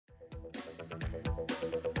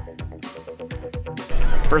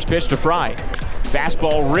First pitch to Fry.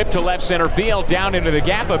 Fastball ripped to left center field, down into the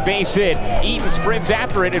gap, a base hit. Eaton sprints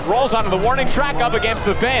after it. It rolls onto the warning track up against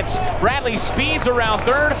the fence. Bradley speeds around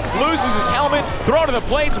third, loses his helmet, throw to the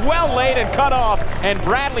plates, well laid and cut off. And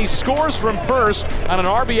Bradley scores from first on an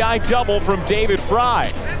RBI double from David Fry.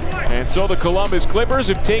 And so the Columbus Clippers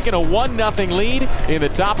have taken a 1-0 lead in the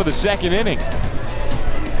top of the second inning.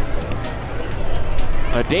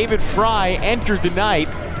 David Fry entered the night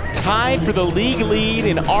tied for the league lead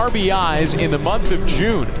in RBIs in the month of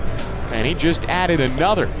June, and he just added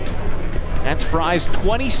another. That's Fry's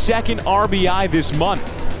 22nd RBI this month.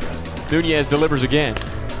 Nunez delivers again.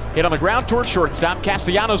 Hit on the ground towards shortstop.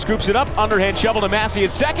 Castellanos scoops it up. Underhand shovel to Massey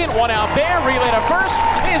at second. One out there. Relay to first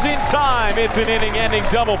is in time. It's an inning-ending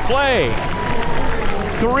double play.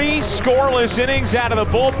 3 scoreless innings out of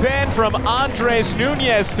the bullpen from Andres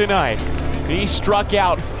Nunez tonight. He struck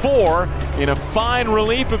out 4 in a fine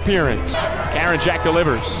relief appearance. Karinchak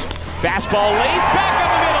delivers. Fastball laced back up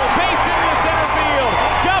the middle. Base hit to center field.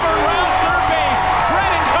 Govern rounds third base.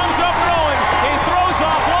 Brennan comes up rolling. His throw's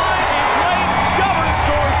offline. It's late. Govern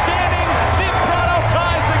scores standing. Nick Pratto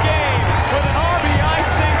ties the game with an RBI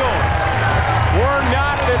single. We're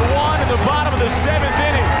knotted at 1 in the bottom of the 7th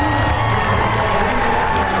inning.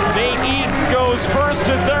 Nate Eaton goes first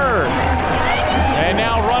to third. And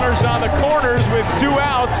now runners on the corners with 2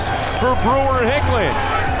 outs for Brewer Hicklen.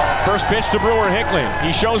 First pitch to Brewer Hicklen.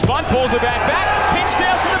 He shows bunt, pulls the bat back, pitch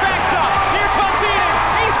sails to the backstop. Here comes Eaton.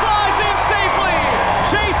 He slides in safely.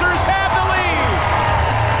 Chasers have the lead.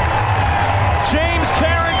 James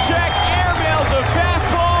Karinchak airmails a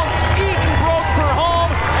fastball. Eaton broke for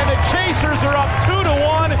home, and the Chasers are up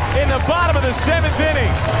 2-1 in the bottom of the 7th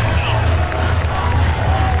inning.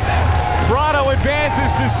 Pratto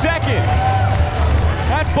advances to second.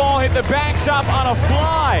 That ball hit the backstop on a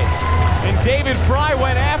fly, and David Fry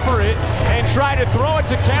went after it and tried to throw it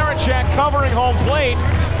to Karinchak covering home plate,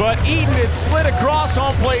 but Eaton had slid across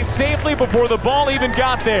home plate safely before the ball even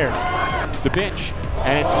got there. The pitch,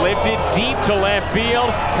 and it's lifted deep to left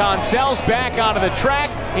field. Concel's back onto the track.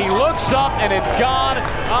 He looks up, and it's gone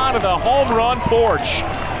onto the home run porch.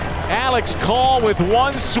 Alex Call with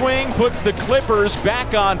 1 swing puts the Clippers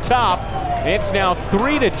back on top. It's now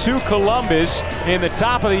 3-2 Columbus in the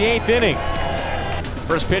top of the 8th inning.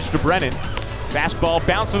 First pitch to Brennan. Fastball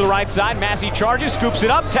bounced to the right side. Massey charges, scoops it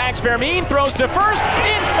up, tags Fermin, throws to first.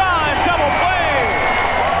 In time, double play!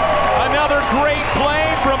 Another great play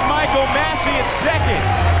from Michael Massey at second.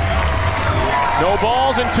 No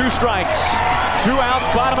balls and 2 strikes. 2 outs,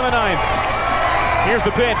 bottom of the 9th. Here's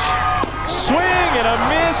the pitch. Swing and a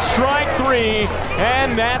miss, strike 3,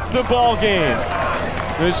 and that's the ball game.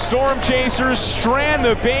 The Storm Chasers strand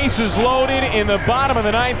the bases loaded in the bottom of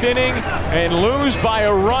the 9th inning and lose by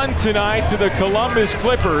a run tonight to the Columbus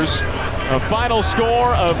Clippers. A final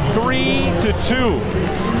score of 3-2.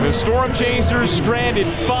 The Storm Chasers stranded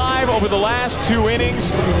 5 over the last 2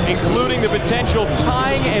 innings, including the potential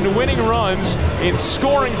tying and winning runs in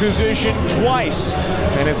scoring position twice.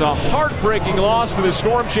 And it's a heartbreaking loss for the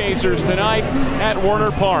Storm Chasers tonight at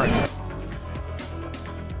Werner Park.